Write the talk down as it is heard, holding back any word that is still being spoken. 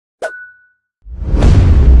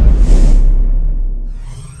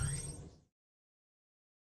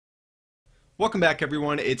Welcome back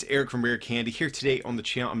everyone, it's Eric from Rare Candy here today on the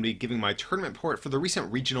channel. I'm going to be giving my tournament report for the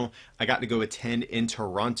recent regional I got to go attend in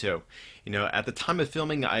Toronto. You know, at the time of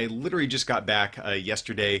filming, I literally just got back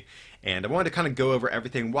yesterday, and I wanted to kind of go over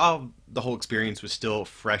everything while the whole experience was still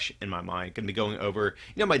fresh in my mind. Going to be going over,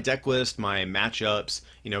 my deck list, my matchups,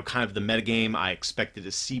 kind of the metagame I expected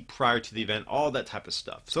to see prior to the event, all that type of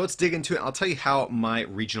stuff. So let's dig into it. I'll tell you how my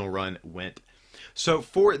regional run went. So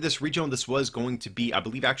for this regional, this was going to be, I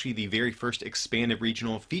believe, actually the very first expanded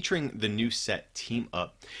regional featuring the new set Team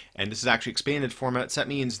Up. And this is actually expanded format. So that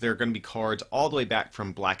means there are going to be cards all the way back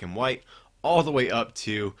from black and white, all the way up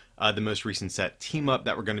to the most recent set Team Up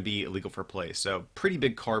that were going to be illegal for play. So pretty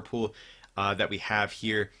big card pool that we have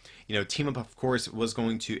here. Team Up, of course, was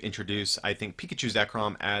going to introduce, I think, Pikachu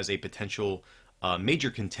Zekrom as a potential major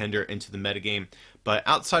contender into the metagame. But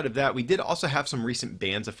outside of that, we did also have some recent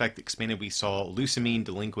bans effect expanded. We saw Lusamine,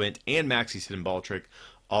 Delinquent, and Maxie's Hidden Ball Trick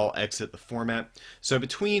all exit the format. So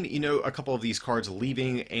between, a couple of these cards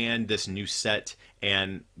leaving and this new set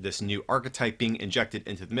and this new archetype being injected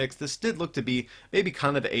into the mix, this did look to be maybe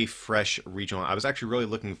kind of a fresh regional. I was actually really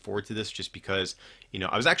looking forward to this just because,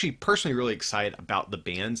 I was actually personally really excited about the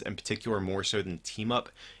bans in particular, more so than Team Up.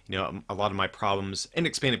 A lot of my problems in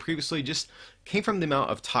Expanded previously just came from the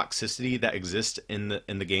amount of toxicity that exists in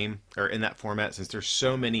the game, or in that format, since there's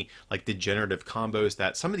so many like degenerative combos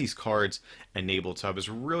that some of these cards enabled. So I was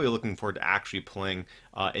really looking forward to actually playing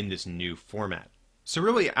in this new format. So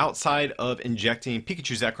really, outside of injecting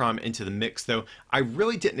Pikachu Zekrom into the mix, though, I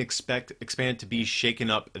really didn't expect Expanded to be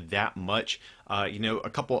shaken up that much. A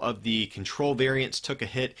couple of the control variants took a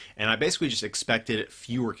hit, and I basically just expected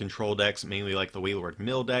fewer control decks, mainly like the Wailord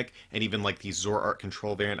Mill deck, and even like the Zoroark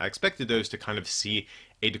control variant. I expected those to kind of see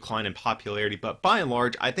a decline in popularity, but by and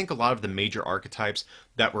large, I think a lot of the major archetypes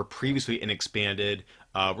that were previously in Expanded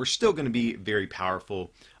were still going to be very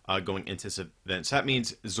powerful going into this event. So that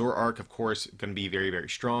means Zoroark, of course, going to be very, very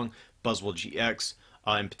strong. Buzzwole GX,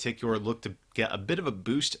 in particular, looked to get a bit of a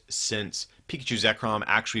boost since Pikachu Zekrom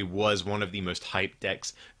actually was one of the most hyped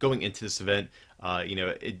decks going into this event.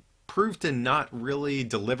 It proved to not really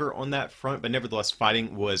deliver on that front, but nevertheless,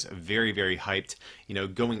 fighting was very, very hyped.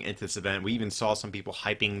 Going into this event, we even saw some people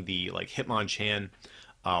hyping the Hitmonchan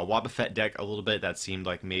Wobbuffet deck a little bit. That seemed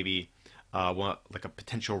like maybe like a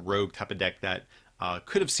potential rogue type of deck that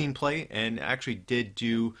could have seen play, and actually did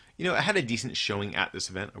do, it had a decent showing at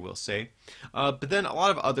this event, I will say. But then a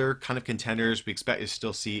lot of other kind of contenders we expect to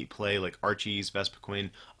still see play, like Archie's,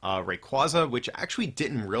 Vespiquen, Rayquaza, which actually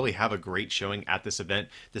didn't really have a great showing at this event,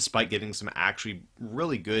 despite getting some actually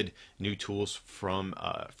really good new tools from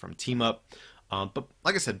Team Up. But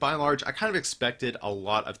like I said, by and large, I kind of expected a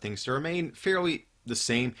lot of things to remain fairly the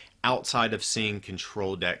same outside of seeing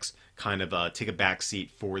control decks kind of take a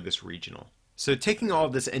backseat for this regional. So taking all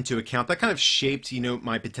of this into account, that kind of shaped,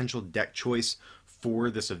 my potential deck choice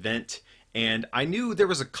for this event. And I knew there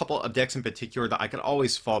was a couple of decks in particular that I could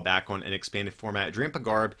always fall back on in expanded format.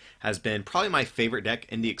 Garb has been probably my favorite deck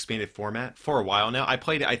in the expanded format for a while now. I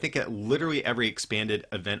played it, I think, at literally every expanded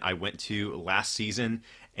event I went to last season,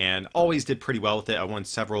 and always did pretty well with it. I won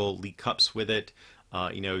several League Cups with it.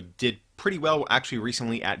 Did pretty well actually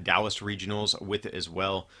recently at Dallas Regionals with it as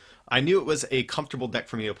well. I knew it was a comfortable deck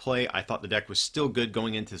for me to play. I thought the deck was still good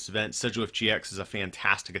going into this event. Sedgwick GX is a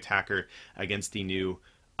fantastic attacker against the new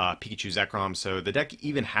Pikachu Zekrom, so the deck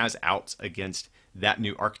even has outs against that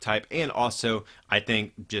new archetype, and also I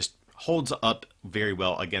think just holds up very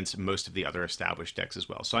well against most of the other established decks as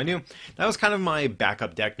well. So I knew that was kind of my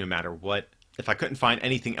backup deck no matter what. If I couldn't find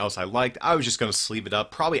anything else I liked, I was just going to sleeve it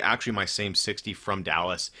up, probably actually my same 60 from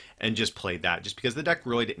Dallas, and just play that, just because the deck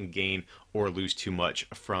really didn't gain or lose too much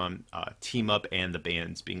from Team Up and the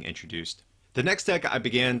bans being introduced. The next deck I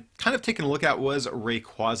began kind of taking a look at was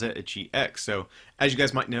Rayquaza GX. So as you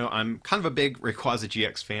guys might know, I'm kind of a big Rayquaza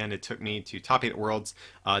GX fan. It took me to Top 8 Worlds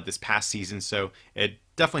this past season, so it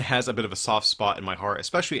definitely has a bit of a soft spot in my heart,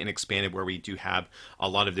 especially in Expanded, where we do have a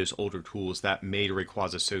lot of those older tools that made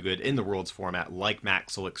Rayquaza so good in the Worlds format, like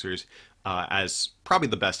Max Elixirs, as probably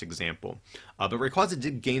the best example. But Rayquaza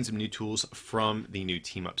did gain some new tools from the new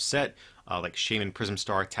Team Up set, like Shaman Prism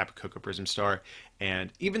Star, Tapu Koko Prism Star,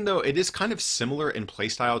 and even though it is kind of similar in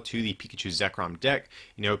playstyle to the Pikachu Zekrom deck,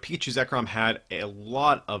 Pikachu Zekrom had a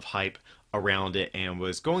lot of hype around it and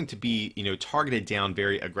was going to be, targeted down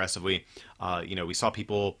very aggressively. We saw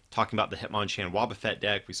people talking about the Hitmonchan Wobbuffet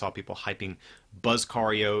deck. We saw people hyping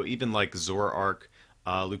Buzzcario, even like Zoroark,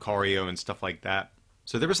 Lucario, and stuff like that.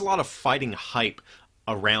 So there was a lot of fighting hype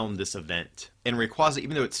around this event. And Rayquaza,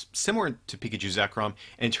 even though it's similar to Pikachu Zekrom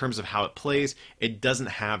in terms of how it plays, it doesn't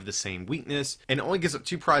have the same weakness, and it only gives up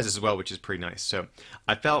 2 prizes as well, which is pretty nice. So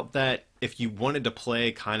I felt that if you wanted to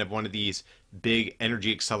play kind of one of these big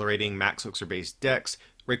energy accelerating max elixir based decks,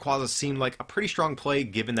 Rayquaza seemed like a pretty strong play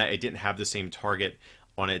given that it didn't have the same target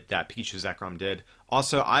on it that Pikachu Zekrom did.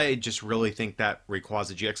 Also, I just really think that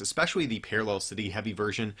Rayquaza GX, especially the Parallel City heavy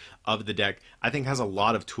version of the deck, I think has a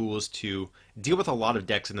lot of tools to deal with a lot of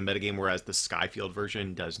decks in the metagame, whereas the Skyfield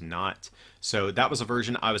version does not. So that was a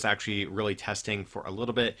version I was actually really testing for a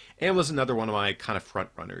little bit, and was another one of my kind of front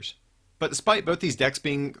runners. But despite both these decks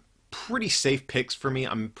being pretty safe picks for me,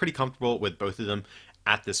 I'm pretty comfortable with both of them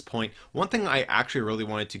at this point. One thing I actually really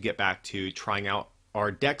wanted to get back to trying out are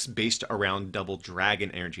decks based around Double Dragon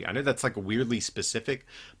energy. I know that's like weirdly specific,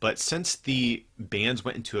 but since the bans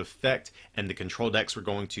went into effect and the control decks were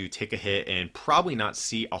going to take a hit and probably not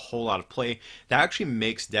see a whole lot of play, that actually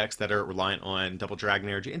makes decks that are reliant on Double Dragon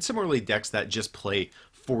energy, and similarly decks that just play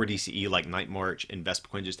 4 DCE like Night March and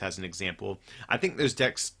Vespiquen just as an example, I think those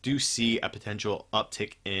decks do see a potential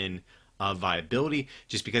uptick in viability,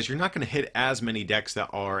 just because you're not going to hit as many decks that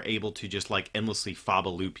are able to just like endlessly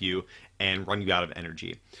Faba loop you and run you out of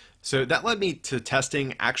energy. So that led me to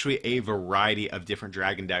testing actually a variety of different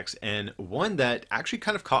dragon decks, and one that actually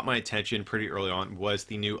kind of caught my attention pretty early on was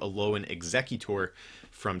the new Alolan Exeggutor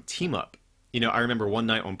from Team Up. You know, I remember one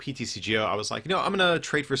night on PTCGO, I was like, you know, I'm going to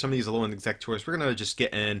trade for some of these Alolan Exeggutors. We're going to just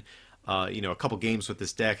get in, you know, a couple games with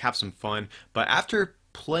this deck, have some fun. But after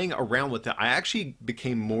playing around with it, I actually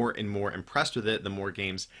became more and more impressed with it the more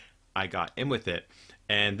games I got in with it.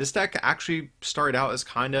 And this deck actually started out as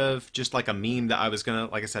kind of just like a meme that I was gonna,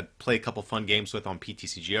 like I said, play a couple fun games with on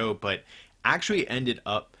PTCGO, but actually ended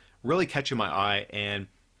up really catching my eye, and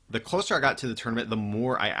the closer I got to the tournament, the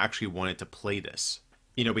more I actually wanted to play this.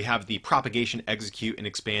 You know, we have the Propagation Execute and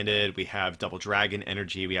Expanded, we have Double Dragon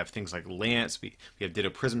Energy, we have things like Lance, we have Ditto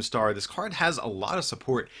Prism Star. This card has a lot of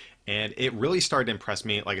support, and it really started to impress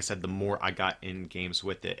me, like I said, the more I got in games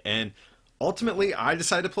with it. And ultimately, I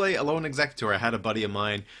decided to play Alolan Exeggutor. I had a buddy of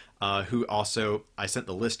mine who also I sent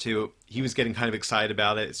the list to. He was getting kind of excited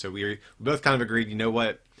about it, so we both kind of agreed, you know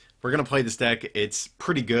what, we're going to play this deck. It's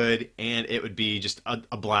pretty good, and it would be just a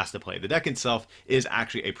blast to play. The deck itself is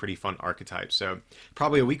actually a pretty fun archetype. So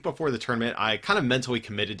probably a week before the tournament, I kind of mentally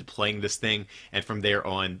committed to playing this thing, and from there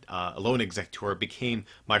on, Alolan Exeggutor became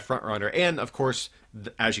my front runner. And of course,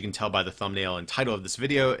 as you can tell by the thumbnail and title of this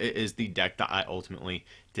video, it is the deck that I ultimately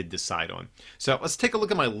did decide on. So let's take a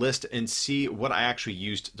look at my list and see what I actually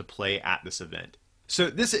used to play at this event. So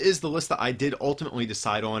this is the list that I did ultimately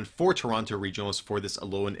decide on for Toronto Regionals for this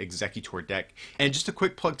Alolan Exeggutor deck. And just a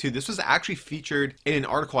quick plug too, this was actually featured in an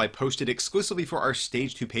article I posted exclusively for our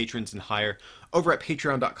Stage 2 patrons and higher over at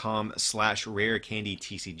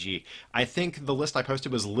patreon.com/rarecandytcg. I think the list I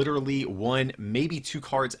posted was literally one, maybe two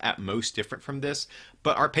cards at most different from this,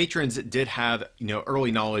 but our patrons did have, you know, early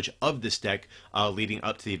knowledge of this deck leading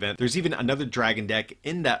up to the event. There's even another dragon deck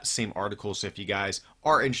in that same article, so if you guys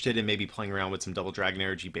are interested in maybe playing around with some Double Dragon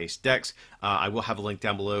Energy based decks, I will have a link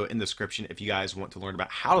down below in the description if you guys want to learn about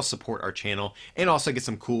how to support our channel and also get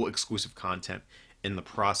some cool exclusive content in the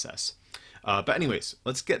process. But anyways,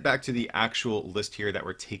 let's get back to the actual list here that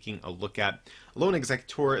we're taking a look at. Alolan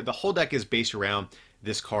Exeggutor, the whole deck is based around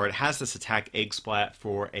this card. It has this attack Egg Splat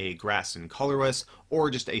for a Grass and Colorless, or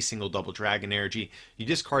just a single Double Dragon Energy. You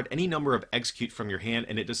discard any number of Execute from your hand,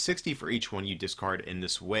 and it does 60 for each one you discard in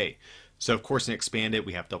this way. So of course in Expanded,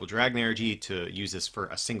 we have Double Dragon Energy to use this for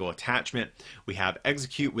a single attachment. We have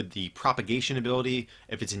Execute with the Propagation ability.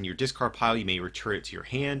 If it's in your discard pile, you may return it to your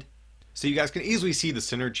hand. So you guys can easily see the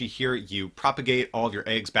synergy here. You propagate all of your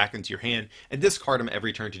eggs back into your hand and discard them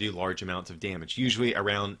every turn to do large amounts of damage, usually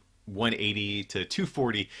around 180 to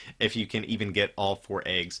 240 if you can even get all 4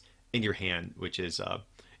 eggs in your hand, which is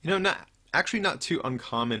you know, not too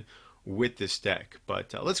uncommon with this deck.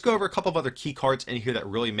 But let's go over a couple of other key cards in here that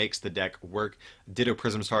really makes the deck work. Ditto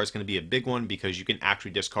Prism Star is going to be a big one because you can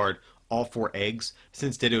actually discard all 4 eggs,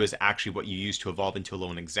 since Ditto is actually what you use to evolve into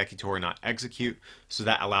Alolan Exeggutor, not Execute, so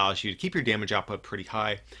that allows you to keep your damage output pretty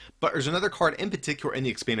high. But there's another card in particular in the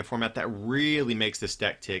expanded format that really makes this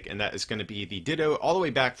deck tick, and that is going to be the Ditto all the way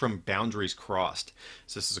back from Boundaries Crossed.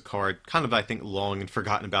 So this is a card kind of, I think, long and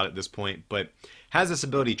forgotten about at this point, but has this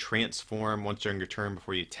ability Transform once during your turn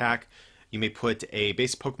before you attack. You may put a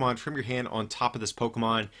base Pokemon from your hand on top of this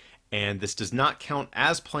Pokemon, and this does not count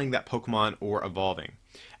as playing that Pokemon or evolving.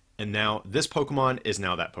 And now this Pokemon is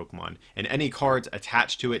now that Pokemon, and any cards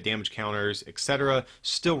attached to it, damage counters, etc.,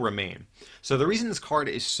 still remain. So the reason this card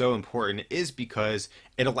is so important is because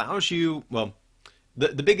it allows you, well,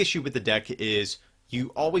 the big issue with the deck is you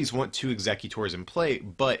always want 2 Exeggutors in play,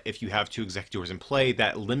 but if you have 2 Exeggutors in play,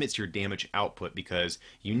 that limits your damage output because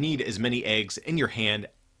you need as many eggs in your hand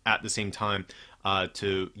at the same time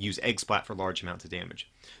to use Egg Splat for large amounts of damage.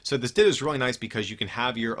 So this Ditto is really nice because you can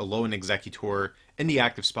have your Alolan Exeggutor in the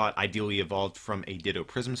active spot, ideally evolved from a Ditto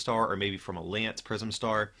Prism Star or maybe from a Lance Prism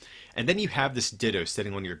Star. And then you have this Ditto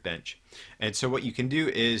sitting on your bench. And so what you can do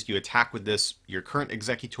is you attack with this, your current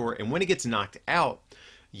Exeggutor, and when it gets knocked out,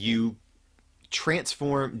 you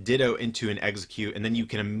transform Ditto into an Execute, and then you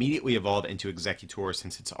can immediately evolve into Exeggutor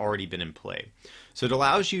since it's already been in play. So it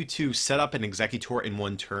allows you to set up an Exeggutor in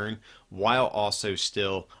one turn while also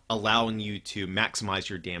still allowing you to maximize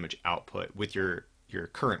your damage output with your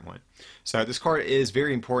current one. So this card is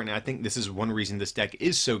very important. I think this is one reason this deck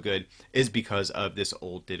is so good, is because of this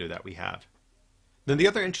old Ditto that we have. Then the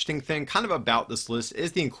other interesting thing kind of about this list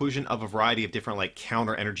is the inclusion of a variety of different like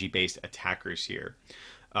counter energy based attackers here.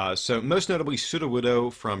 So most notably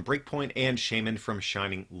Sudowoodo from Breakpoint and Shaman from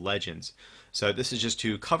Shining Legends. So this is just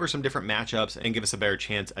to cover some different matchups and give us a better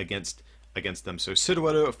chance against them. So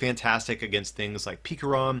Sudowoodo, fantastic against things like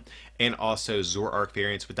Pikarom and also Zoroark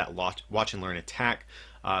variants with that Watch and Learn attack.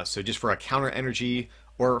 So just for a counter energy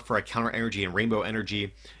or for a counter energy and rainbow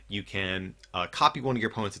energy, you can copy one of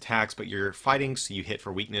your opponent's attacks, but you're fighting, so you hit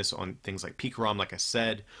for weakness on things like Pikarom, like I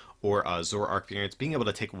said, or Zoroark variants, being able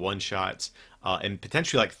to take one-shots and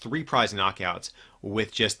potentially like 3 prize knockouts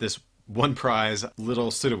with just this one prize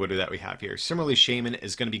little Sudowoodo that we have here. Similarly, Shaman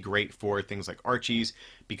is going to be great for things like Archies,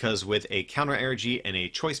 because with a counter energy and a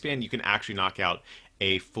choice band, you can actually knock out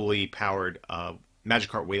a fully powered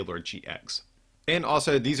Magikarp Wailord GX. And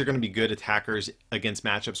also, these are going to be good attackers against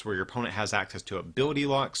matchups where your opponent has access to ability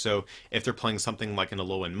lock. So if they're playing something like an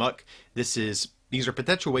Alolan Muck, these are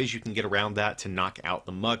potential ways you can get around that to knock out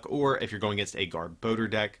the Muck. Or if you're going against a Garbodor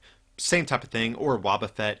deck, same type of thing, or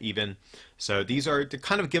Wobbuffet even. So these are to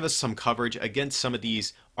kind of give us some coverage against some of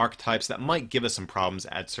these archetypes that might give us some problems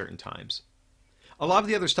at certain times. A lot of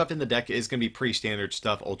the other stuff in the deck is going to be pretty standard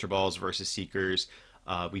stuff, Ultra Balls versus Seekers.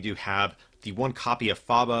 We do have the one copy of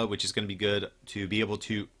Faba, which is going to be good to be able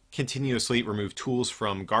to continuously remove tools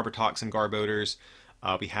from Garbotox and Garbodors.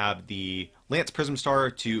 We have the Lance Prism Star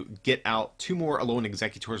to get out 2 more Alolan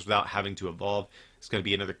Exeggutors without having to evolve. It's going to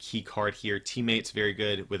be another key card here. Teammates, very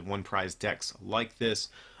good with one prize decks like this.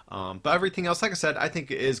 But everything else, like I said, I think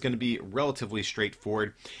is going to be relatively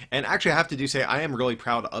straightforward. And actually, I have to say, I am really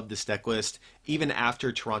proud of this deck list. Even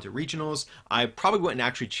after Toronto Regionals, I probably wouldn't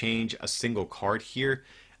actually change a single card here.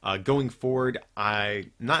 Going forward,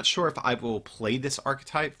 I'm not sure if I will play this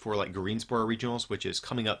archetype for like Greensboro Regionals, which is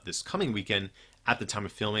coming up this coming weekend at the time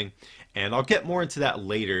of filming. And I'll get more into that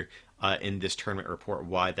later in this tournament report,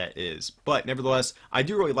 why that is. But nevertheless, I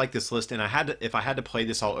do really like this list, and if I had to play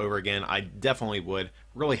this all over again, I definitely would.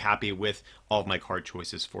 Really happy with all of my card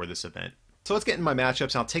choices for this event. So let's get into my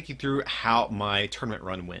matchups, and I'll take you through how my tournament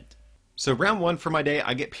run went. So round 1 for my day,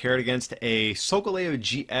 I get paired against a Solgaleo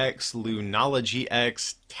GX, Lunala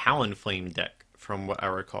GX, Talonflame deck, from what I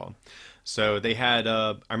recall. So they had,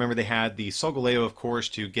 I remember they had the Solgaleo, of course,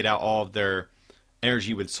 to get out all of their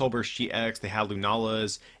energy with Soulburst GX. They had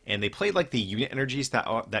Lunalas, and they played like the unit energies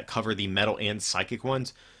that cover the metal and psychic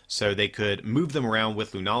ones, so they could move them around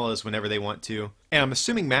with Lunalas whenever they want to. And I'm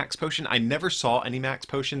assuming Max Potion. I never saw any Max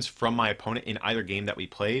Potions from my opponent in either game that we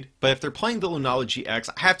played, but if they're playing the Lunala GX,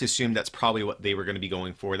 I have to assume that's probably what they were going to be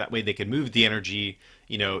going for. That way they could move the energy,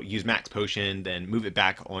 you know, use Max Potion, then move it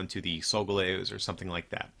back onto the Solgaleos or something like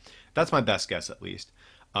that. That's my best guess, at least.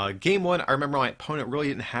 Game 1, I remember my opponent really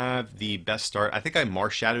didn't have the best start. I think I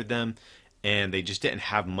Marsh Shadowed them, and they just didn't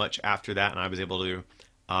have much after that, and I was able to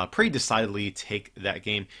pretty decidedly take that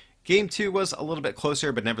game. Game 2 was a little bit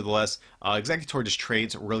closer, but nevertheless, Exeggutor just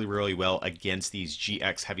trades really, really well against these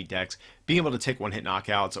GX heavy decks. Being able to take one-hit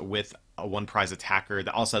knockouts with a one-prize attacker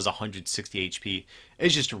that also has 160 HP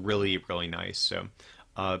is just really, really nice. So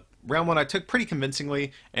round 1 I took pretty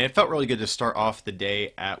convincingly, and it felt really good to start off the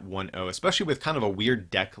day at 1-0, especially with kind of a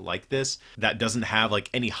weird deck like this that doesn't have like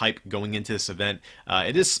any hype going into this event.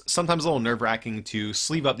 It is sometimes a little nerve-wracking to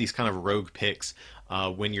sleeve up these kind of rogue picks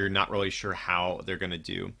when you're not really sure how they're going to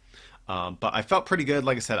do. But I felt pretty good.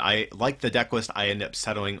 Like I said, I liked the deck list I ended up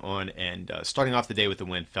settling on, and starting off the day with the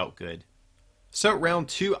win felt good. So round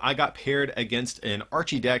 2, I got paired against an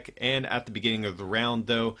Archie deck, and at the beginning of the round,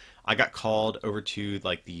 though, I got called over to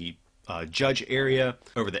like the judge area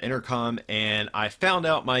over the intercom, and I found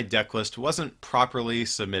out my deck list wasn't properly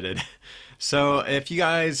submitted. So if you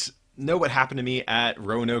guys know what happened to me at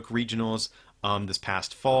Roanoke Regionals this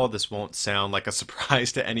past fall, this won't sound like a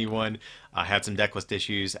surprise to anyone. I had some deck list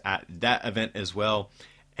issues at that event as well.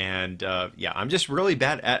 And yeah, I'm just really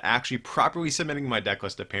bad at actually properly submitting my deck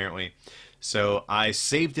list, apparently. So I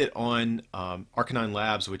saved it on Arcanine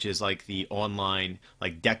Labs, which is like the online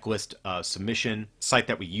like deck list submission site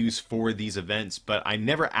that we use for these events, but I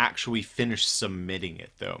never actually finished submitting it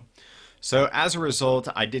though. So as a result,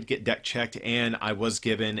 I did get deck checked and I was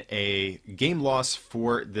given a game loss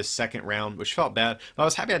for the second round, which felt bad. But I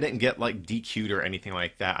was happy I didn't get like DQ'd or anything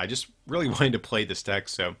like that. I just really wanted to play this deck,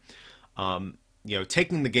 so you know,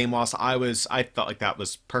 taking the game loss, I felt like that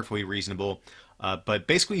was perfectly reasonable. But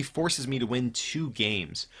basically forces me to win 2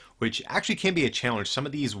 games, which actually can be a challenge. Some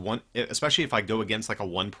of these, especially if I go against like a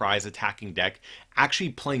 1 prize attacking deck, actually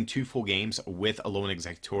playing 2 full games with Alolan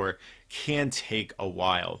Exeggutor can take a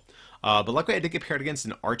while. But luckily I did get paired against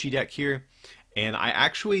an Archie deck here. And I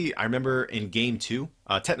remember in game 2,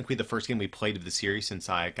 technically the first game we played of the series since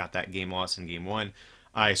I got that game loss in game 1,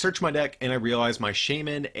 I searched my deck and I realized my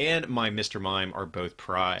Shaman and my Mr. Mime are both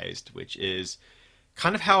prized, which is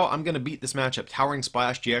kind of how I'm going to beat this matchup. Towering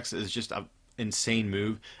Splash GX is just an insane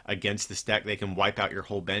move against this deck. They can wipe out your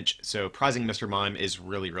whole bench, so prizing Mr. Mime is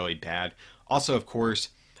really, really bad. Also, of course,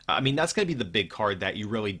 I mean, that's going to be the big card that you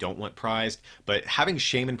really don't want prized, but having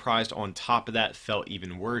Shaman prized on top of that felt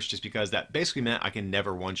even worse, just because that basically meant I can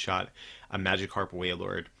never one-shot a Magikarp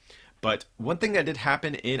Wailord. But one thing that did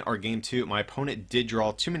happen in our game 2, my opponent did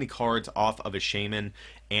draw too many cards off of a Shaman,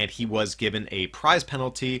 and he was given a prize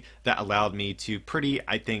penalty that allowed me to pretty,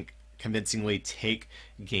 I think, convincingly take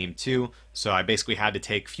game 2. So I basically had to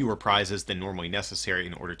take fewer prizes than normally necessary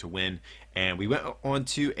in order to win, and we went on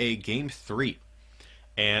to a game 3.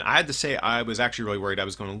 And I had to say I was actually really worried I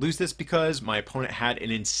was going to lose this because my opponent had an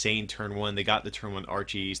insane turn 1. They got the turn 1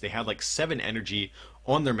 Archies. They had like 7 energy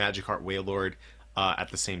on their Magikarp Wailord at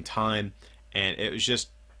the same time. And it was just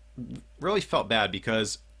really felt bad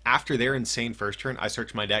because after their insane first turn, I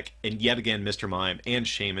searched my deck and yet again Mr. Mime and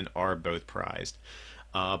Shaman are both prized.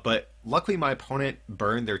 But luckily my opponent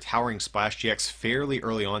burned their Towering Splash GX fairly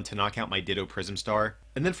early on to knock out my Ditto Prism Star.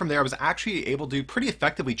 And then from there I was actually able to pretty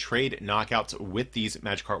effectively trade knockouts with these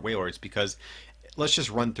Magikarp Wailords because, let's just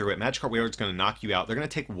run through it. Magikarp Wailord's going to knock you out. They're going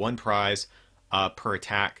to take 1 prize per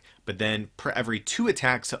attack, but then per every 2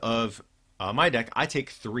 attacks of my deck, I take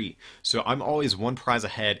 3. So I'm always 1 prize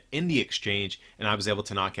ahead in the exchange, and I was able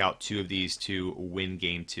to knock out 2 of these to win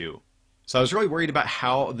game 2. So I was really worried about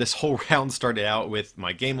how this whole round started out with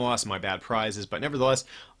my game loss and my bad prizes, but nevertheless,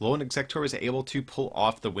 Alolan Exeggutor was able to pull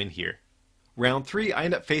off the win here. Round 3, I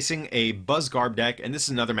end up facing a Buzzgarb deck, and this is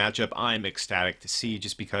another matchup I'm ecstatic to see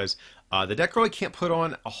just because the deck really can't put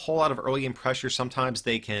on a whole lot of early game pressure. Sometimes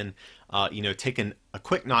they can, you know, take a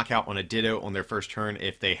quick knockout on a Ditto on their first turn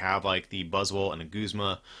if they have like the Buzzwole and a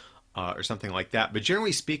Guzma or something like that. But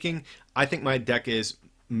generally speaking, I think my deck is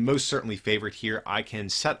most certainly favored here. I can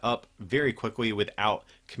set up very quickly without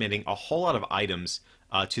committing a whole lot of items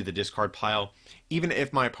to the discard pile. Even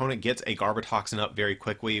if my opponent gets a Garbotoxin up very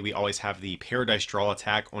quickly, we always have the Paradise Draw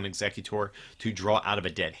attack on Exeggutor to draw out of a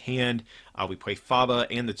dead hand. We play Faba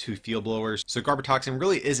and the 2 Field Blowers, so Garbotoxin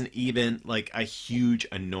really isn't even like a huge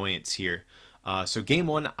annoyance here. So game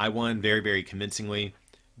 1, I won very, very convincingly.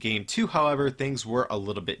 Game 2, however, things were a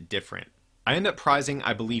little bit different. I ended up prizing,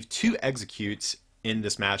 I believe, 2 Exeggutors in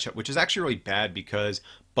this matchup, which is actually really bad because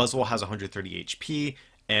Buzzwole has 130 HP,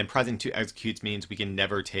 and prizing 2 Exeggutors means we can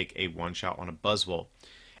never take a one-shot on a Buzzwole.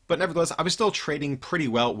 But nevertheless, I was still trading pretty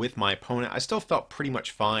well with my opponent. I still felt pretty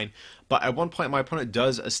much fine, but at one point my opponent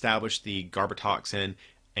does establish the Garbotoxin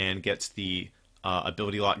and gets the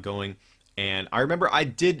ability lock going. And I remember I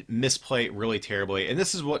did misplay really terribly, and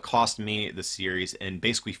this is what cost me the series and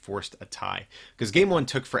basically forced a tie. Because game 1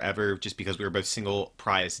 took forever just because we were both single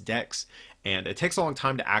prize decks, and it takes a long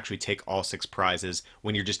time to actually take all 6 prizes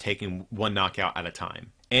when you're just taking 1 knockout at a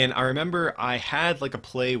time. And I remember I had like a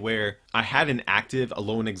play where I had an active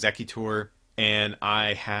Alolan Exeggutor, and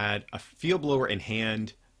I had a Field Blower in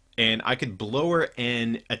hand, and I could blower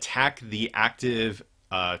and attack the active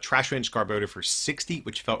Trash Range Garbodor for 60,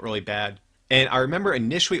 which felt really bad. And I remember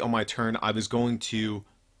initially on my turn, I was going to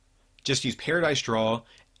just use Paradise Draw,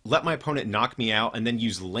 let my opponent knock me out, and then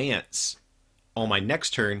use Lance on my next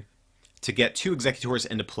turn to get 2 Exeggutors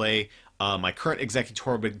into play. My current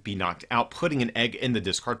Exeggutor would be knocked out, putting an egg in the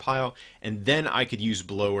discard pile, and then I could use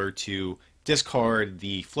Blower to discard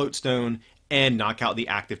the Floatstone and knock out the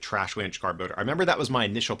active Trash Range Garbodor. I remember that was my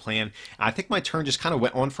initial plan. I think my turn just kind of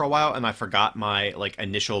went on for a while, and I forgot my like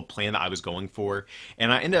initial plan that I was going for,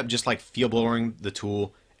 and I ended up just like Field Blowing the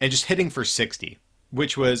tool and just hitting for 60.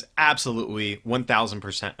 Which was absolutely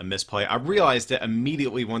 1000% a misplay. I realized it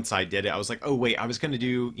immediately once I did it. I was like, oh wait, I was going to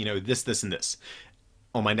do, you know, this, this, and this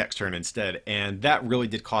on my next turn instead. And that really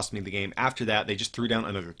did cost me the game. After that, they just threw down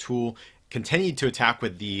another tool, continued to attack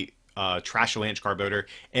with the Trash Lanch Garbodor,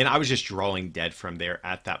 and I was just drawing dead from there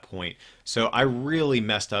at that point. So I really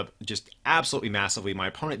messed up just absolutely massively. My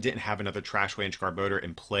opponent didn't have another Trash Lanch Garbodor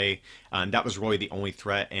in play, and that was really the only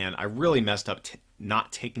threat, and I really messed up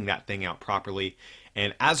not taking that thing out properly.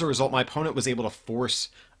 And as a result, my opponent was able to force,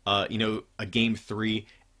 a game 3,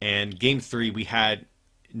 and game 3 we had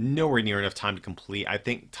nowhere near enough time to complete. I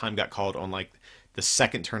think time got called on like the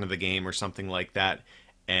second turn of the game or something like that.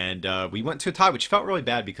 And we went to a tie, which felt really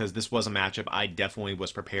bad because this was a matchup I definitely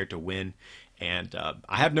was prepared to win. And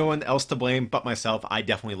I have no one else to blame but myself. I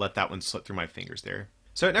definitely let that one slip through my fingers there.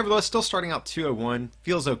 So nevertheless, still starting out 2-1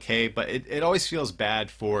 feels okay, but it always feels bad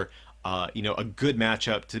for a good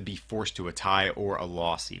matchup to be forced to a tie or a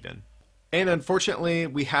loss even. And unfortunately,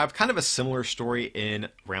 we have kind of a similar story in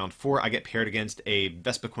round 4. I get paired against a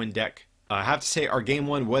Vespiquen deck. I have to say our game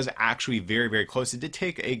 1 was actually very, very close. It did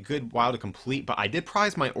take a good while to complete, but I did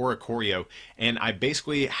prize my Oricorio, and I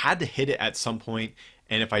basically had to hit it at some point,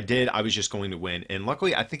 and if I did, I was just going to win. And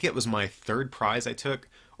luckily, I think it was my 3rd prize I took,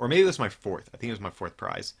 or maybe it was my 4th. I think it was my 4th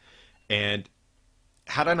prize. And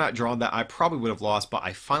had I not drawn that, I probably would have lost, but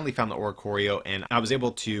I finally found the Oricorio, and I was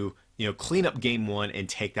able to, clean up game 1 and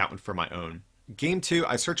take that one for my own. Game 2,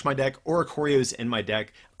 I searched my deck, Oricorio's in my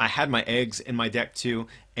deck, I had my eggs in my deck too,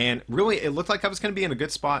 and really it looked like I was going to be in a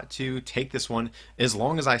good spot to take this one as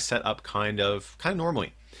long as I set up kind of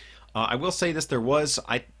normally. I will say this,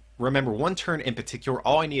 I remember one turn in particular,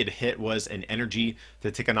 all I needed to hit was an energy to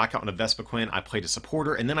take a knockout on a Vespiquen. I played a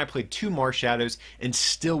supporter, and then I played 2 Mars Shadows, and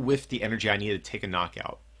still with the energy I needed to take a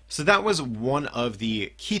knockout. So that was one of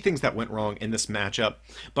the key things that went wrong in this matchup.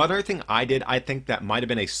 But another thing I did, I think that might have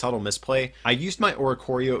been a subtle misplay. I used my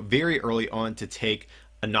Oricorio very early on to take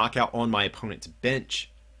a knockout on my opponent's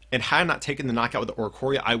bench. And had I not taken the knockout with the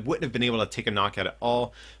Oricorio, I wouldn't have been able to take a knockout at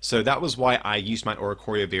all. So that was why I used my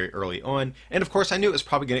Oricorio very early on. And of course, I knew it was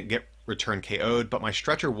probably going to get return KO'd, but my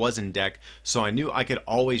stretcher was in deck, so I knew I could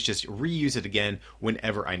always just reuse it again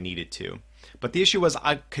whenever I needed to. But the issue was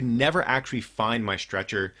I could never actually find my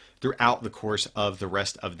stretcher throughout the course of the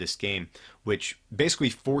rest of this game, which basically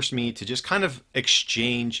forced me to just kind of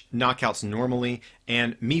exchange knockouts normally,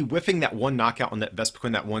 and me whiffing that one knockout on that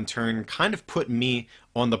Vespiquen that one turn kind of put me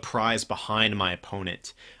on the prize behind my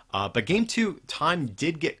opponent. But game 2, time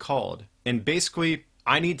did get called, and basically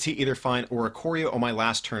I need to either find Oricorio on my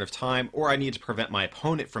last turn of time, or I need to prevent my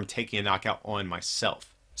opponent from taking a knockout on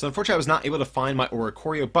myself. So unfortunately I was not able to find my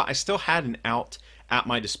Oricorio, but I still had an out at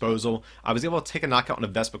my disposal. I was able to take a knockout on a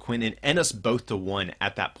Vespiquen and end us both to 1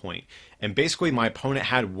 at that point. And basically my opponent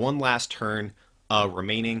had one last turn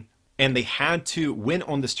remaining, and they had to win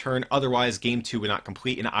on this turn, otherwise game 2 would not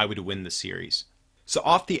complete and I would win the series. So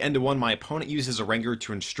off the end of 1, my opponent uses a Rengar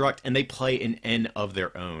to instruct, and they play an N of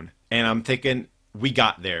their own. And I'm thinking, we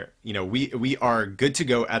got there. We are good to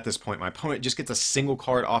go at this point. My opponent just gets a single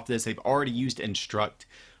card off this. They've already used instruct.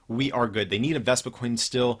 We are good. They need a Vespiquen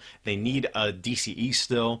still. They need a DCE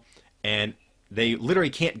still. And they literally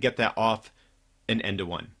can't get that off an end to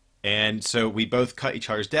 1. And so we both cut each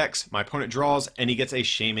other's decks. My opponent draws, and he gets a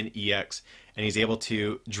Shaman EX. And he's able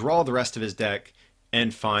to draw the rest of his deck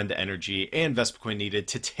and find the energy and Vespiquen needed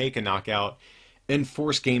to take a knockout and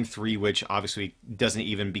force game 3, which obviously doesn't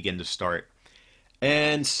even begin to start.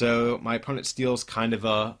 And so my opponent steals kind of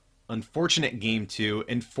a unfortunate game 2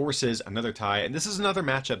 and forces another tie. And this is another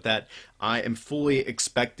matchup that I am fully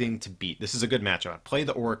expecting to beat. This is a good matchup. I play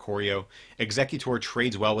the Oricorio. Exeggutor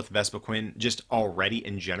trades well with Vespiquen just already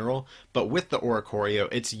in general, but with the Oricorio,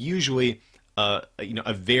 it's usually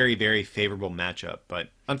a very, very favorable matchup. But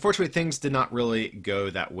unfortunately, things did not really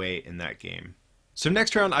go that way in that game. So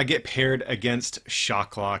next round, I get paired against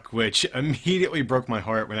Shocklock, which immediately broke my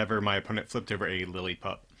heart whenever my opponent flipped over a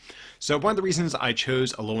Lillipup. So one of the reasons I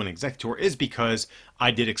chose Alolan Exeggutor is because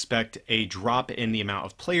I did expect a drop in the amount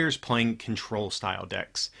of players playing control-style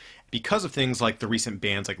decks, because of things like the recent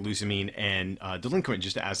bans like Lusamine and Delinquent,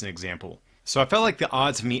 just as an example. So I felt like the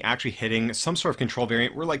odds of me actually hitting some sort of control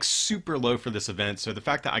variant were like super low for this event, so the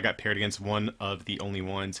fact that I got paired against one of the only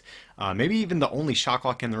ones, maybe even the only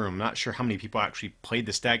Shocklock in the room, I'm not sure how many people actually played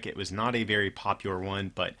this deck. It was not a very popular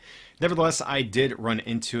one, but nevertheless I did run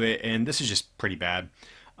into it, and this is just pretty bad.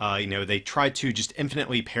 They try to just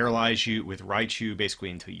infinitely paralyze you with Raichu basically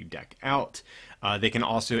until you deck out. They can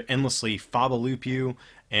also endlessly Faba-loop you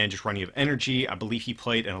and just run you of energy. I believe he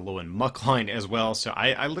played an Alolan Muckline as well, so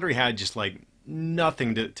I literally had just like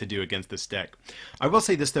nothing to do against this deck. I will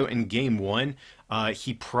say this though, in game 1,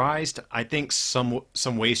 he prized, I think, some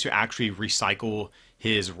ways to actually recycle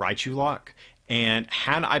his Raichu lock. And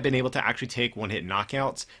had I been able to actually take one-hit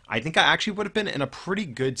knockouts, I think I actually would have been in a pretty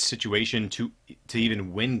good situation to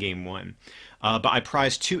even win game 1. but I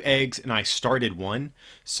prized 2 eggs and I started 1,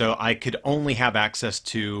 so I could only have access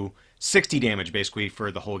to 60 damage basically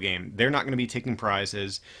for the whole game. They're not going to be taking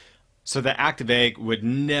prizes. So the active egg would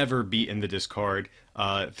never be in the discard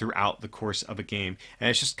throughout the course of a game, and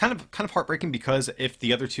it's just kind of heartbreaking because if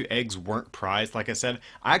the other 2 eggs weren't prized, like I said,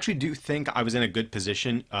 I actually do think I was in a good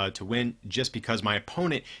position to win, just because my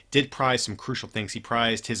opponent did prize some crucial things. He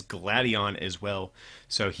prized his Gladion as well,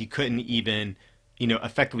 so he couldn't even, you know,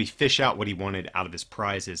 effectively fish out what he wanted out of his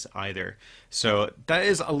prizes either. So that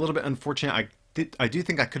is a little bit unfortunate. I do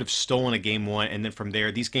think I could have stolen a game 1, and then from there,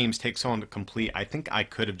 these games take so long to complete. I think I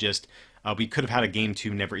could have just, we could have had a game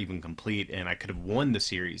 2 never even complete, and I could have won the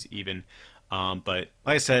series even. But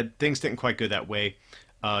like I said, things didn't quite go that way.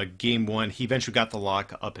 Game 1, he eventually got the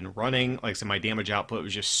lock up and running. Like I said, my damage output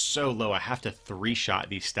was just so low. I have to 3-shot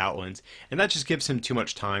these Stoutlands, and that just gives him too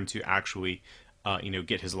much time to actually, you know,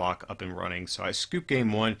 get his lock up and running. So I scoop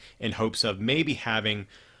game 1 in hopes of maybe having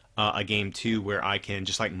a game 2 where I can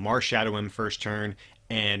just like Marshadow him first turn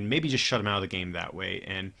and maybe just shut him out of the game that way.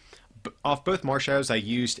 And off both Marshadows I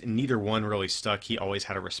used, neither one really stuck. He always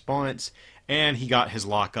had a response, and he got his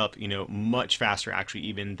lock up, you know, much faster actually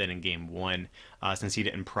even than in game 1, since he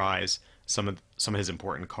didn't prize some of his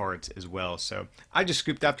important cards as well. So I just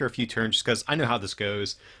scooped after a few turns just because I know how this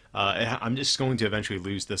goes. I'm just going to eventually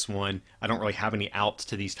lose this one. I don't really have any outs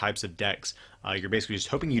to these types of decks. You're basically just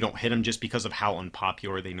hoping you don't hit them just because of how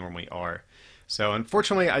unpopular they normally are. So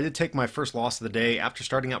unfortunately, I did take my first loss of the day after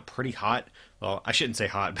starting out pretty hot. Well, I shouldn't say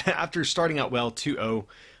hot, but after starting out well, 2-0.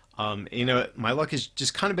 You know, my luck has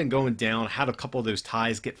just kind of been going down. Had a couple of those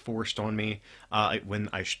ties get forced on me when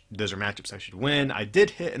those are matchups I should win. I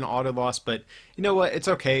did hit an auto loss, but you know what? It's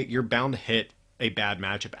okay. You're bound to hit a bad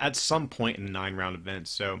matchup at some point in the 9-round event.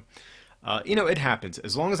 So, you know, it happens.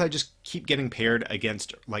 As long as I just keep getting paired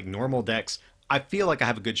against like normal decks, I feel like I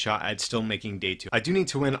have a good shot at still making day 2. I do need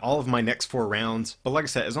to win all of my next 4 rounds, but like I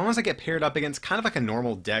said, as long as I get paired up against kind of like a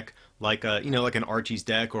normal deck, like a, you know, like an Archie's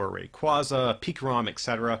deck or a Rayquaza, Pikarom,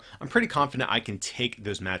 etc., I'm pretty confident I can take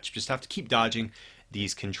those matches. Just have to keep dodging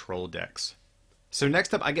these control decks. So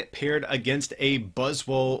next up, I get paired against a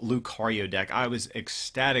Buzzwole Lucario deck. I was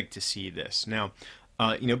ecstatic to see this. Now,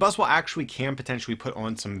 you know, Buzzwole actually can potentially put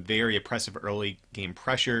on some very oppressive early game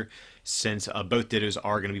pressure, since both Dittos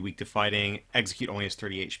are going to be weak to fighting. Execute only has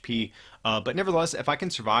 30 HP. But nevertheless, if I can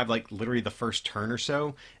survive like literally the first turn or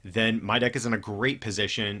so, then my deck is in a great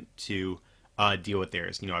position to deal with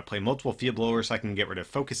theirs. You know, I play multiple Field Blowers so I can get rid of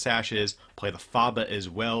Focus Sashes, play the Faba as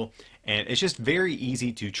well, and it's just very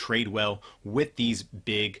easy to trade well with these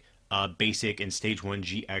big basic and stage 1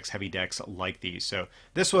 GX heavy decks like these. So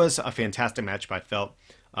this was a fantastic matchup, I felt.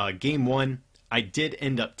 Game 1, I did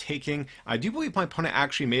end up taking. I do believe my opponent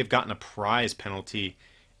actually may have gotten a prize penalty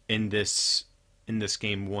in this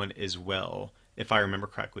game 1 as well, if I remember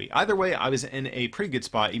correctly. Either way, I was in a pretty good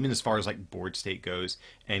spot, even as far as like board state goes,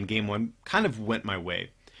 and game 1 kind of went my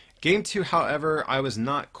way. Game 2, however, I was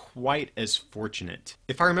not quite as fortunate.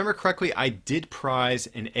 If I remember correctly, I did prize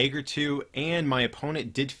an egg or 2, and my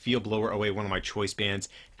opponent did Field Blower away one of my choice bands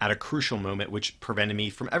at a crucial moment, which prevented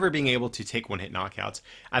me from ever being able to take one-hit knockouts.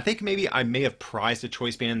 I think maybe I may have prized a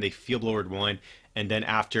choice band, they Field Blowered one, and then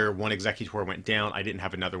after one Exeggutor went down, I didn't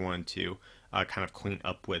have another one to kind of clean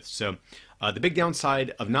up with. So the big downside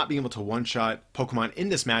of not being able to one-shot Pokemon in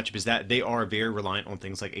this matchup is that they are very reliant on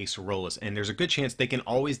things like Acerolas, and there's a good chance they can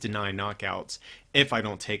always deny knockouts if I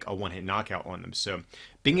don't take a one-hit knockout on them. So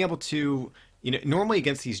being able to, you know, normally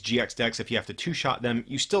against these GX decks, if you have to two-shot them,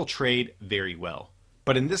 you still trade very well.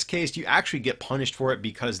 But in this case, you actually get punished for it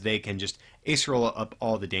because they can just Acerola up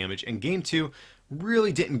all the damage. And game 2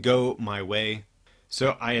 really didn't go my way.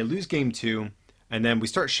 So I lose game 2, and then we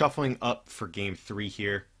start shuffling up for game 3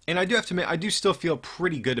 here. And I do have to admit, I do still feel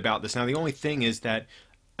pretty good about this. Now, the only thing is that,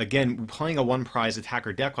 again, playing a one-prize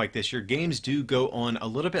attacker deck like this, your games do go on a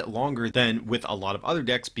little bit longer than with a lot of other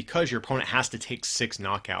decks because your opponent has to take 6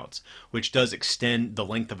 knockouts, which does extend the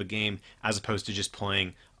length of a game as opposed to just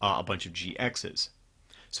playing a bunch of GXs.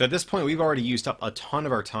 So at this point, we've already used up a ton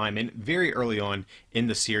of our time, and very early on in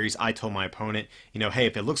the series, I told my opponent, you know, hey,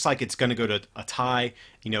 if it looks like it's going to go to a tie,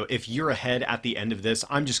 you know, if you're ahead at the end of this,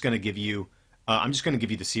 I'm just going to give you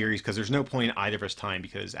the series because there's no point in either of us tying,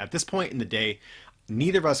 because at this point in the day,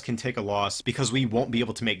 neither of us can take a loss because we won't be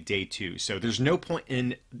able to make day 2. So there's no point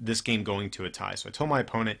in this game going to a tie. So I told my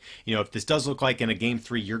opponent, you know, if this does look like in a game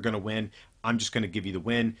 3 you're going to win, I'm just going to give you the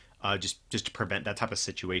win, just to prevent that type of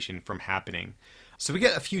situation from happening. So we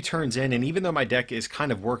get a few turns in, and even though my deck is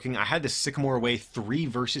kind of working, I had to Sycamore away 3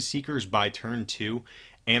 Versus Seekers by turn 2,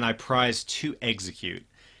 and I prized 2 Execute.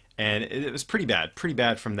 And it was pretty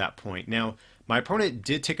bad from that point. Now, My opponent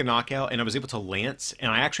did take a knockout, and I was able to lance,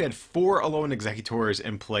 and I actually had 4 Alolan Exeggutors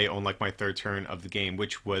in play on like my 3rd turn of the game,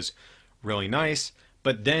 which was really nice.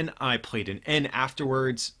 But then I played an N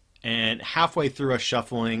afterwards, and halfway through us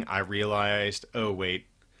shuffling, I realized, oh wait,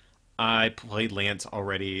 I played Lance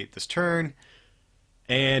already this turn,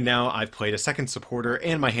 and now I've played a 2nd supporter,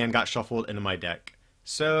 and my hand got shuffled into my deck.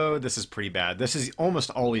 So this is pretty bad. This is almost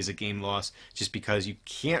always a game loss, just because you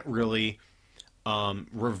can't really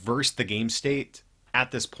reverse the game state at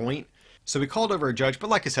this point. So we called over a judge, but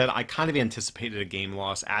like I said, I kind of anticipated a game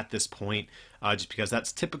loss at this point, just because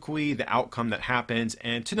that's typically the outcome that happens,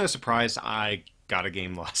 and to no surprise, I got a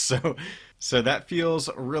game loss. So that feels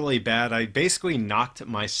really bad. I basically knocked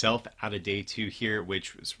myself out of day 2 here,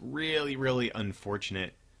 which was really, really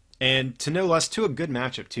unfortunate. And to no less, to a good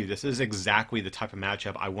matchup too. This is exactly the type of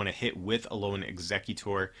matchup I want to hit with Alolan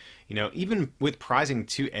Exeggutor. You know, even with prizing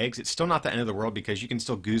 2 eggs, it's still not the end of the world because you can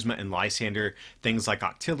still Guzma and Lysander things like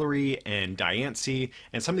Octillery and Diancie,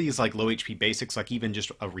 and some of these like low HP basics, like even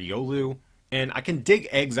just a Riolu. And I can dig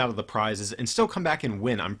eggs out of the prizes and still come back and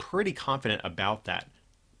win. I'm pretty confident about that.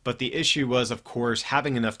 But the issue was, of course,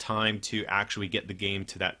 having enough time to actually get the game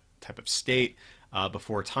to that type of state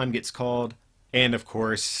before time gets called. And of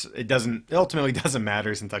course, it ultimately doesn't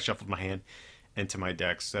matter since I shuffled my hand into my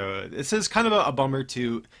deck. So this is kind of a bummer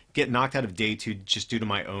to get knocked out of day 2 just due to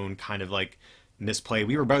my own kind of like misplay.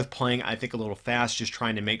 We were both playing, I think, a little fast, just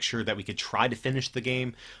trying to make sure that we could try to finish the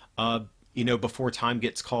game, you know, before time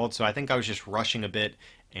gets called. So I think I was just rushing a bit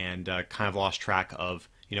and kind of lost track of,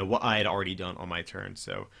 you know, what I had already done on my turn.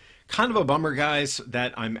 So kind of a bummer, guys,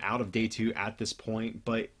 that I'm out of day 2 at this point,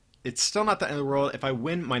 but it's still not the end of the world. If I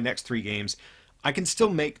win my next 3 games, I can still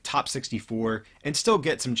make top 64 and still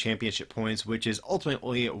get some championship points, which is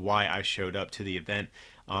ultimately why I showed up to the event.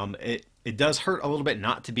 It does hurt a little bit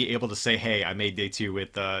not to be able to say, hey, I made day 2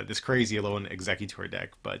 with this crazy Alolan Exeggutor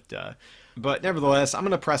deck, but nevertheless, I'm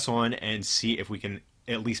going to press on and see if we can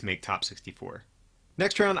at least make top 64.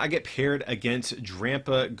 Next round, I get paired against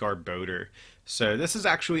Drampa Garbodor. So this is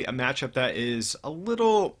actually a matchup that is a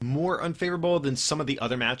little more unfavorable than some of the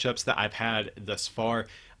other matchups that I've had thus far.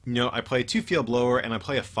 You know, I play 2 Field Blower and I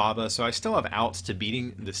play a Faba, so I still have outs to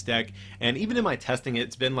beating this deck. And even in my testing,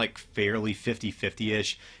 it's been like fairly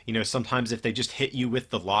 50-50-ish. You know, sometimes if they just hit you with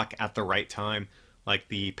the lock at the right time, like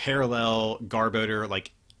the parallel Garbodor,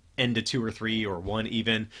 like end to 2 or 3 or 1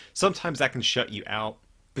 even, sometimes that can shut you out.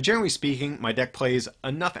 But generally speaking, my deck plays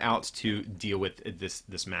enough outs to deal with this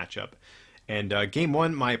matchup. And game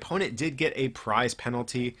 1, my opponent did get a prize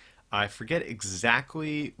penalty. I forget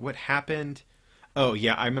exactly what happened. Oh,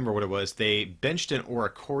 yeah, I remember what it was. They benched an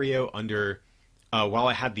Oricorio under while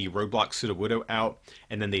I had the Roadblock Sudowoodo out,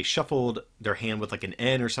 and then they shuffled their hand with like an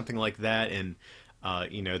N or something like that, and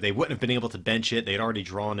you know, they wouldn't have been able to bench it. They'd already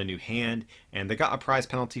drawn a new hand, and they got a prize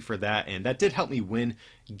penalty for that, and that did help me win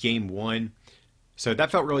game 1. So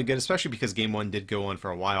that felt really good, especially because game 1 did go on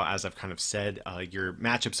for a while. As I've kind of said, your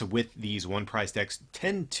matchups with these 1 prize decks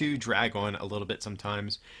tend to drag on a little bit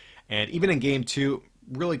sometimes. And even in game 2,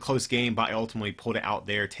 really close game, but I ultimately pulled it out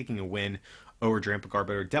there, taking a win over Drampa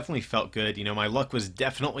Garbodor. Definitely felt good. You know, my luck was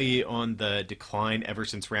definitely on the decline ever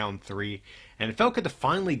since round 3, and it felt good to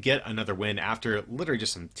finally get another win after literally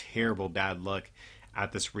just some terrible bad luck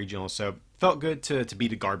at this regional. So felt good to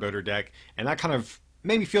beat a Garbodor deck, and that kind of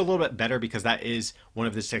made me feel a little bit better because that is one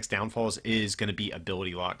of the 6 downfalls is going to be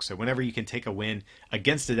ability lock. So whenever you can take a win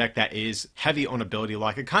against a deck that is heavy on ability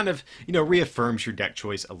lock, it kind of, you know, reaffirms your deck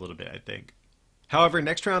choice a little bit, I think. However,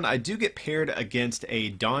 next round, I do get paired against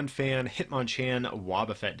a Donphan, Hitmonchan,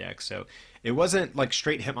 Wobbuffet deck. So it wasn't like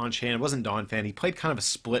straight Hitmonchan, it wasn't Donphan. He played kind of a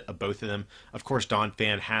split of both of them. Of course,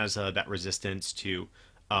 Donphan has that resistance to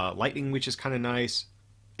lightning, which is kind of nice.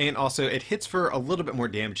 And also, it hits for a little bit more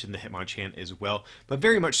damage than the Hitmonchan as well. But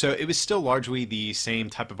very much so, it was still largely the same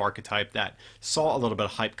type of archetype that saw a little bit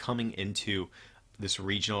of hype coming into this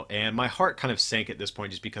regional, and my heart kind of sank at this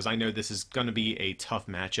point just because I know this is going to be a tough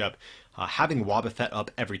matchup. Having Wobbuffet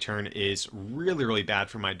up every turn is really, really bad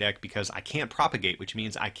for my deck because I can't propagate, which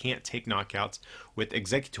means I can't take knockouts with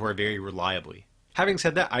Exeggutor very reliably. Having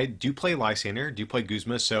said that, I do play Lysander, do play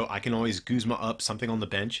Guzma, so I can always Guzma up something on the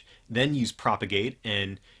bench, then use propagate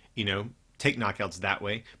and, you know, take knockouts that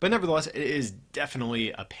way. But nevertheless, it is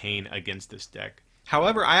definitely a pain against this deck.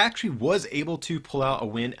 However, I actually was able to pull out a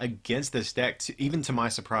win against this deck, even to my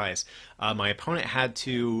surprise. My opponent had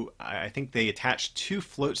to, I think they attached 2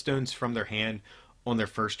 float stones from their hand on their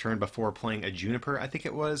first turn before playing a Juniper, I think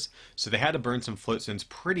it was. So they had to burn some float stones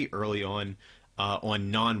pretty early on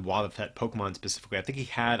non-Wobbuffet Pokemon specifically. I think he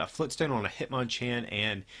had a float stone on a Hitmonchan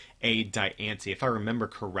and a Diancie, if I remember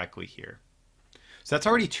correctly here. So that's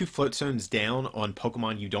already 2 float zones down on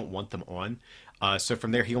Pokemon you don't want them on. So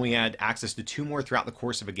from there, he only had access to 2 more throughout the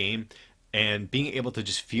course of a game, and being able to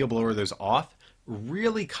just field blower those off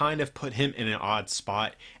really kind of put him in an odd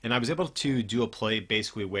spot. And I was able to do a play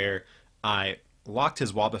basically where I locked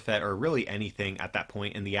his Wobbuffet, or really anything at that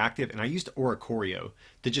point, in the active, and I used Oricorio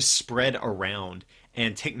to just spread around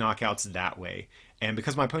and take knockouts that way. And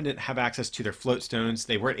because my opponent didn't have access to their float stones,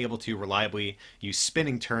 they weren't able to reliably use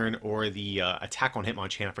Spinning Turn or the attack on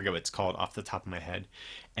Hitmonchan, I forget what it's called off the top of my head.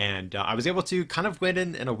 And I was able to kind of win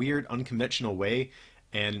in a weird, unconventional way.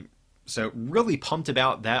 And so really pumped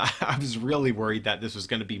about that. I was really worried that this was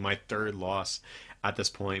going to be my 3rd loss at this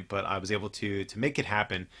point, but I was able to make it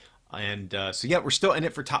happen. And so yeah, we're still in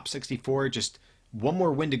it for top 64, just one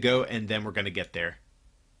more win to go, and then we're going to get there.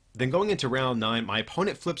 Then going into round 9, my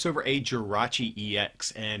opponent flips over a Jirachi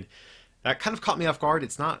EX, and that kind of caught me off guard.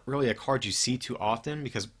 It's not really a card you see too often,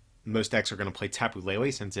 because most decks are going to play Tapu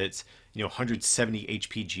Lele, since it's 170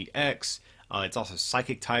 HP GX. It's also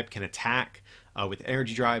Psychic type, can attack with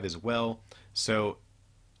Energy Drive as well. So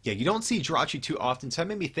yeah, you don't see Jirachi too often, so that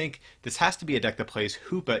made me think this has to be a deck that plays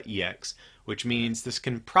Hoopa EX, which means this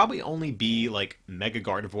can probably only be like Mega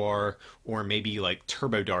Gardevoir or maybe like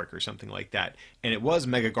Turbo Dark or something like that. And it was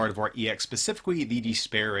Mega Gardevoir EX, specifically the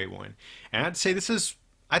Despair Ray one. And I'd say this is,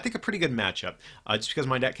 I think, a pretty good matchup, just because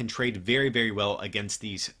my deck can trade very, very well against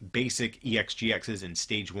these basic EX GXs in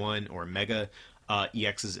Stage 1 or Mega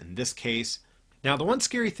EXs in this case. Now, the one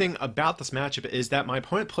scary thing about this matchup is that my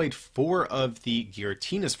opponent played 4 of the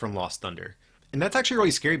Giratinas from Lost Thunder. And that's actually really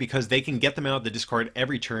scary because they can get them out of the discard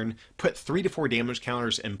every turn, put 3 to 4 damage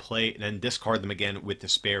counters in play, and then discard them again with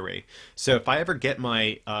Despair Ray. So if I ever get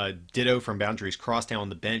my Ditto from Boundaries Cross down on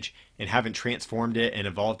the bench and haven't transformed it and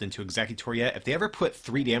evolved into Exeggutor yet, if they ever put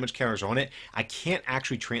 3 damage counters on it, I can't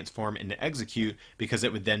actually transform into Execute because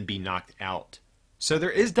it would then be knocked out. So there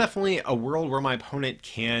is definitely a world where my opponent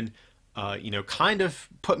can kind of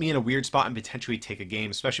put me in a weird spot and potentially take a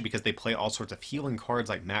game, especially because they play all sorts of healing cards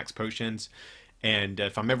like Max Potions. And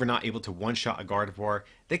if I'm ever not able to one-shot a Gardevoir,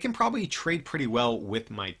 they can probably trade pretty well with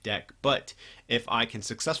my deck. But if I can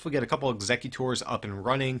successfully get a couple Exeggutors up and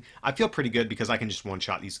running, I feel pretty good because I can just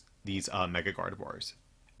one-shot these Mega Gardevoirs.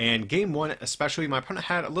 And game 1 especially, my opponent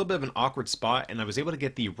had a little bit of an awkward spot, and I was able to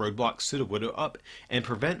get the Roadblock Sudowoodo up and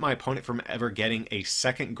prevent my opponent from ever getting a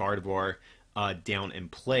second Gardevoir down in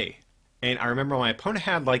play. And I remember my opponent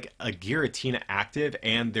had like a Giratina active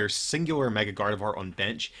and their singular Mega Gardevoir on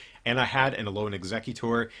bench, and I had an Alolan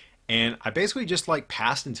Exeggutor, and I basically just like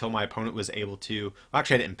passed until my opponent was able to, well,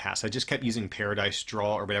 actually I didn't pass, I just kept using Paradise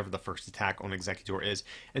Draw or whatever the first attack on Exeggutor is,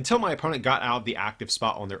 until my opponent got out of the active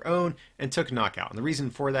spot on their own and took knockout. And the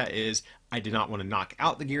reason for that is I did not want to knock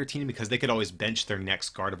out the Giratina because they could always bench their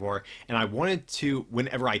next Gardevoir, and I wanted to,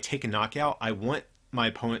 whenever I take a knockout, I want my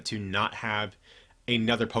opponent to not have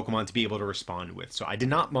another Pokemon to be able to respond with. So I did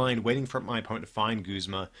not mind waiting for my opponent to find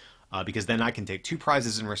Guzma, because then I can take 2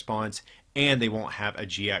 prizes in response, and they won't have a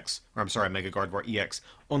GX, or I'm sorry, a Mega Gardevoir EX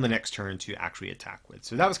on the next turn to actually attack with.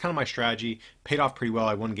 So that was kind of my strategy. Paid off pretty well.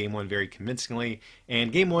 I won game 1 very convincingly,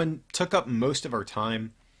 and game 1 took up most of our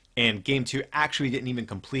time, and game 2 actually didn't even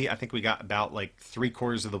complete. I think we got about like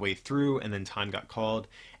 3/4 of the way through, and then time got called,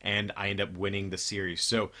 and I ended up winning the series.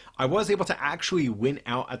 So I was able to actually win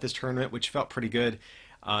out at this tournament, which felt pretty good.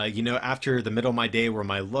 After the middle of my day where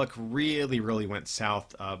my luck really went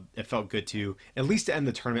south, it felt good to at least end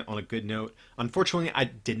the tournament on a good note. Unfortunately, I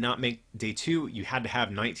did not make day 2. You had to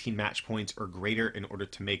have 19 match points or greater in order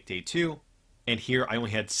to make day 2. And here I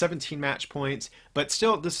only had 17 match points, but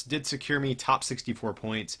still this did secure me top 64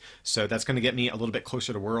 points, so that's going to get me a little bit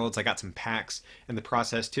closer to Worlds. I got some packs in the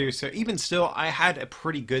process too, so even still I had a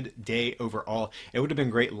pretty good day overall. It would have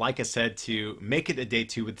been great, like I said, to make it a day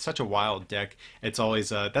 2 with such a wild deck. It's always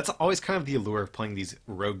that's always kind of the allure of playing these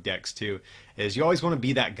rogue decks too, is you always want to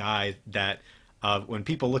be that guy that when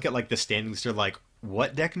people look at like the standings, they're like,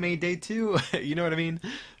 what deck made day 2? You know what I mean?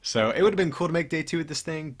 So it would have been cool to make day 2 with this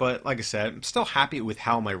thing, but like I said, I'm still happy with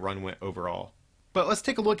how my run went overall. But let's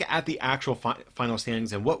take a look at the actual final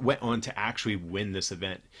standings and what went on to actually win this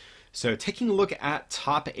event. So taking a look at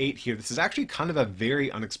top 8 here, this is actually kind of a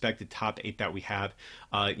very unexpected top 8 that we have.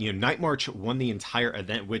 Night March won the entire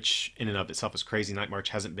event, which in and of itself is crazy. Night March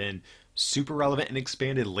hasn't been super relevant and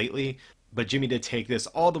expanded lately, but Jimmy did take this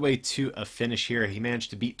all the way to a finish here. He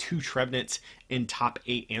managed to beat 2 Trevenants in top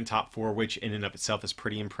 8 and top 4, which in and of itself is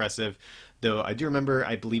pretty impressive. Though I do remember,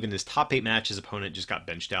 I believe in his top 8 match, his opponent just got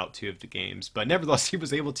benched out 2 of the games. But nevertheless, he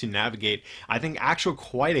was able to navigate, I think,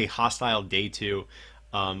 quite a hostile day 2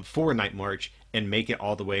 for Night March and make it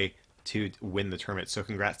all the way to win the tournament. So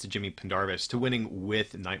congrats to Jimmy Pendarvis to winning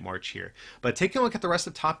with Night March here. But taking a look at the rest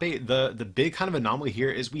of top 8, the big kind of anomaly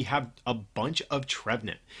here is we have a bunch of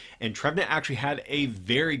Trevenant. And Trevenant actually had a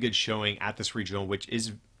very good showing at this regional, which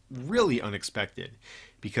is really unexpected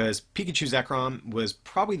because Pikachu Zekrom was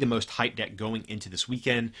probably the most hyped deck going into this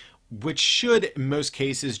weekend, which should in most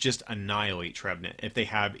cases just annihilate Trevenant if they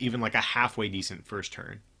have even like a halfway decent first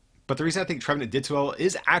turn. But the reason I think Trevenant did so well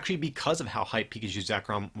is actually because of how hyped Pikachu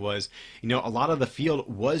Zekrom was. You know, a lot of the field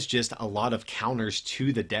was just a lot of counters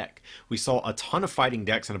to the deck. We saw a ton of fighting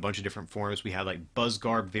decks in a bunch of different forms. We had like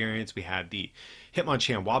Buzzgarb variants, we had the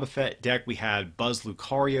Hitmonchan Wobbuffet deck, we had Buzz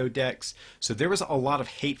Lucario decks. So there was a lot of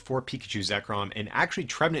hate for Pikachu Zekrom, and actually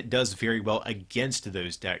Trevenant does very well against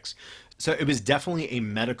those decks. So it was definitely a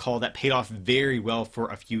meta call that paid off very well for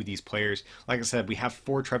a few of these players. Like I said, we have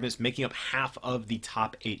 4 Trevenants making up half of the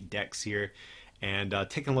top 8 decks here. And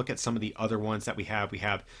taking a look at some of the other ones that we have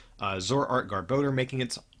Zoroark Garbodor making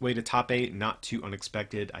its way to top 8. Not too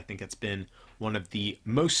unexpected. I think it's been one of the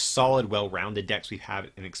most solid, well-rounded decks we've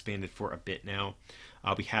had and expanded for a bit now.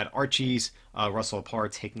 We had Archie's Russell Parr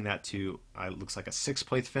taking that to looks like a 6th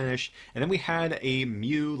place finish, and then we had a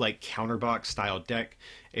Mew like counterbox style deck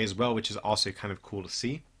as well, which is also kind of cool to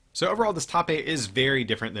see. So overall, this top 8 is very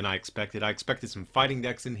different than I expected. I expected some fighting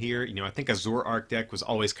decks in here. You know, I think a Zoroark deck was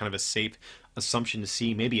always kind of a safe assumption to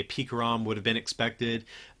see. Maybe a Pikarom would have been expected.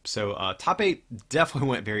 So top 8 definitely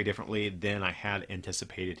went very differently than I had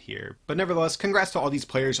anticipated here. But nevertheless, congrats to all these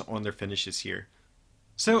players on their finishes here.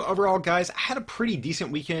 So overall, guys, I had a pretty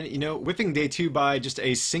decent weekend. You know, whipping day 2 by just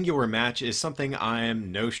a singular match is something I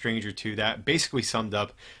am no stranger to. That basically summed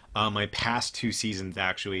up my past 2 seasons,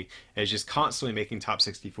 actually, as just constantly making top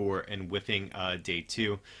 64 and whipping day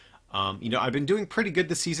 2. You know, I've been doing pretty good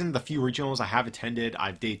this season. The few regionals I have attended,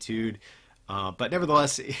 I've day 2'd. But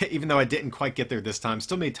nevertheless, even though I didn't quite get there this time,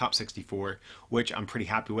 still made top 64, which I'm pretty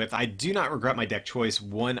happy with. I do not regret my deck choice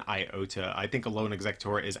one iota. I think Alolan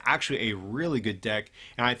Exeggutor is actually a really good deck,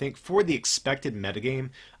 and I think for the expected metagame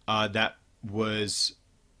that was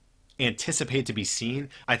anticipated to be seen,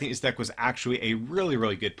 I think this deck was actually a really,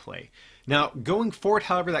 really good play. Now, going forward,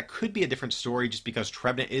 however, that could be a different story just because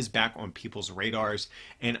Trevenant is back on people's radars,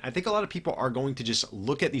 and I think a lot of people are going to just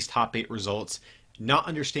look at these top 8 results, not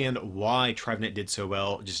understand why Trevenant did so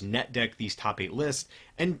well, just net deck these top 8 lists,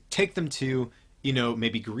 and take them to, you know,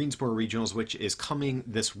 maybe Greensboro Regionals, which is coming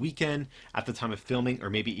this weekend at the time of filming, or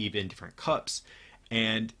maybe even different cups.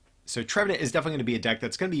 And so Trevenant is definitely going to be a deck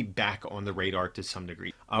that's going to be back on the radar to some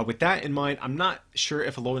degree. With that in mind, I'm not sure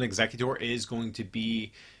if Alolan Exeggutor is going to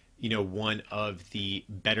be, you know, one of the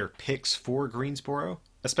better picks for Greensboro.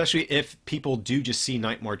 Especially if people do just see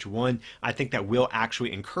Night March 1, I think that will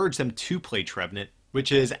actually encourage them to play Trevenant,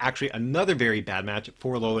 which is actually another very bad match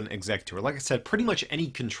for Alolan Exeggutor. Like I said, pretty much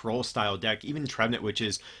any control style deck, even Trevenant, which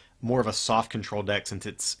is more of a soft control deck since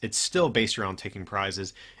it's still based around taking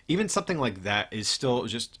prizes, even something like that is still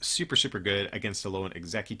just super, super good against Alolan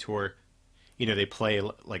Exeggutor. You know, they play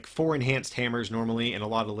like 4 enhanced hammers normally in a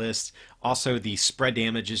lot of lists. Also, the spread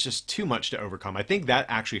damage is just too much to overcome. I think that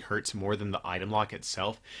actually hurts more than the item lock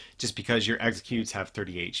itself, just because your executes have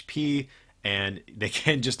 30 HP, and they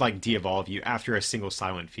can just like de-evolve you after a single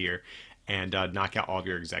Silent Fear and knock out all of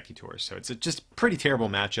your Exeggutors. So it's just a pretty terrible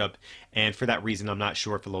matchup, and for that reason, I'm not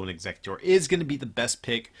sure if Alolan Exeggutor is going to be the best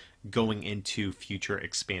pick going into future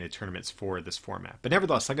expanded tournaments for this format. But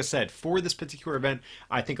nevertheless, like I said, for this particular event,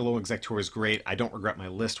 I think Alolan Exeggutor is great. I don't regret my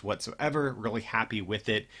list whatsoever. Really happy with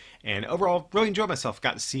it, and overall, really enjoyed myself.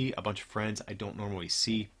 Got to see a bunch of friends I don't normally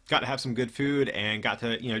see. Got to have some good food, and got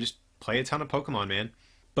to, you know, just play a ton of Pokemon, man.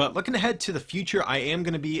 But looking ahead to the future, I am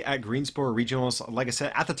going to be at Greensboro Regionals. Like I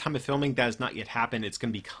said, at the time of filming, that has not yet happened. It's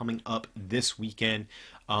going to be coming up this weekend.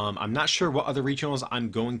 I'm not sure what other regionals I'm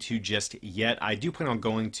going to just yet. I do plan on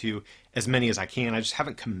going to as many as I can. I just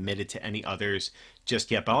haven't committed to any others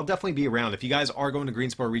just yet, but I'll definitely be around. If you guys are going to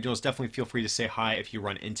Greensboro Regionals, definitely feel free to say hi if you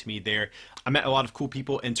run into me there. I met a lot of cool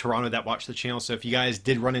people in Toronto that watch the channel, so if you guys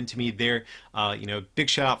did run into me there, you know, big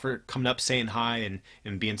shout out for coming up, saying hi,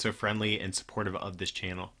 and being so friendly and supportive of this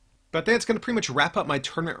channel. But that's going to pretty much wrap up my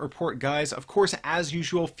tournament report, guys. Of course, as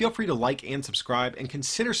usual, feel free to like and subscribe, and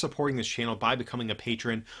consider supporting this channel by becoming a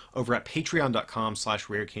patron over at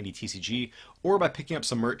patreon.com/rarecandytcg, or by picking up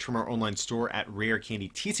some merch from our online store at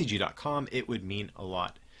rarecandytcg.com. It would mean a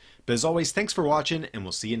lot. But as always, thanks for watching, and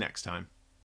we'll see you next time.